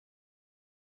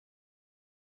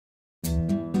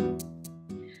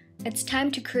It's time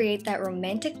to create that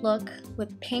romantic look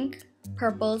with pink,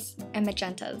 purples, and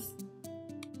magentas.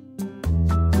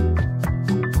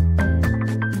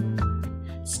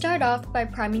 Start off by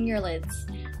priming your lids.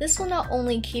 This will not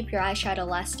only keep your eyeshadow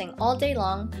lasting all day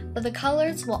long, but the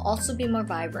colors will also be more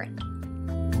vibrant.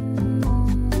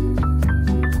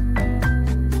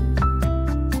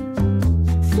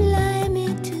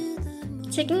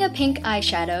 Taking a pink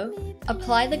eyeshadow,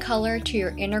 apply the color to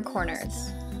your inner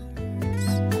corners.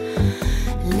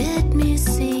 Let me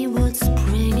see what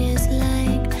spring is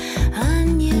like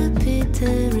on Jupiter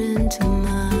and to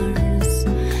Mars.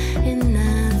 In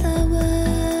other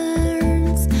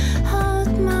words,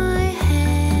 hold my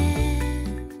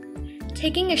hand.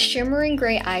 Taking a shimmering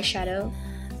gray eyeshadow,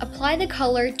 apply the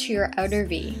color to your outer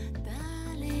V.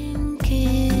 Darling,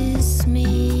 kiss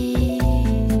me.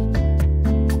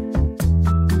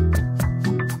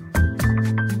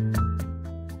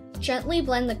 Gently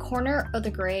blend the corner of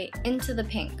the gray into the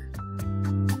pink.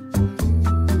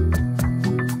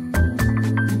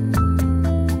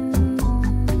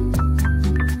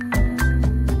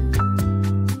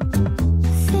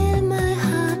 Fill my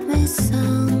heart with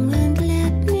song and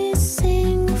let me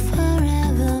sing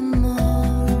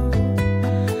forevermore.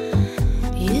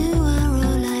 You are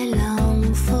all I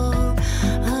long for,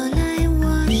 all I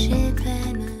worship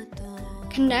and adore.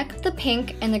 Connect the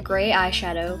pink and the gray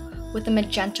eyeshadow with the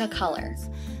magenta color.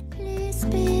 Please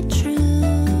be true.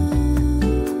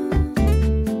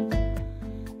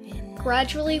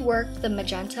 Gradually work the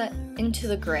magenta into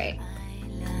the gray.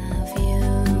 I love you.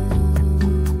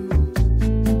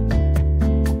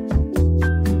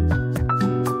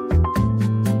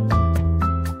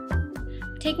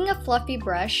 Taking a fluffy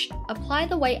brush, apply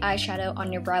the white eyeshadow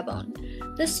on your brow bone.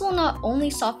 This will not only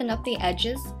soften up the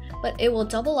edges, but it will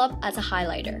double up as a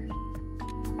highlighter.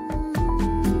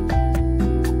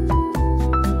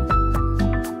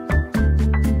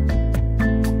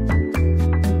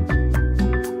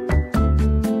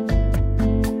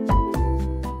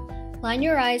 Line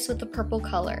your eyes with the purple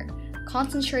color,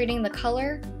 concentrating the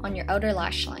color on your outer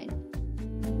lash line.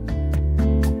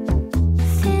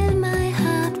 Fill my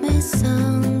heart with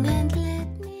song and let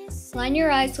me sing. Line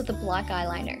your eyes with a black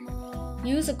eyeliner.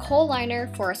 Use a kohl liner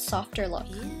for a softer look.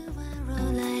 You are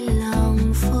all I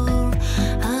long for,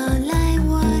 all I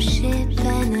worship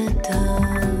and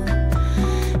adore.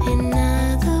 In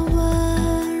other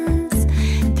words,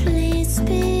 please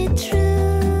be true.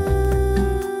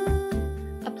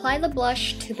 Apply the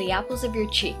blush to the apples of your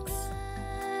cheeks.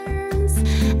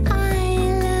 I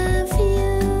love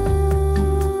you.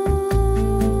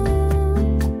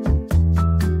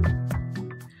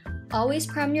 Always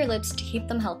prime your lips to keep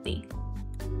them healthy.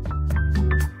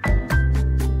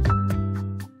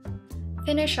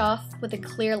 Finish off with a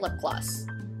clear lip gloss.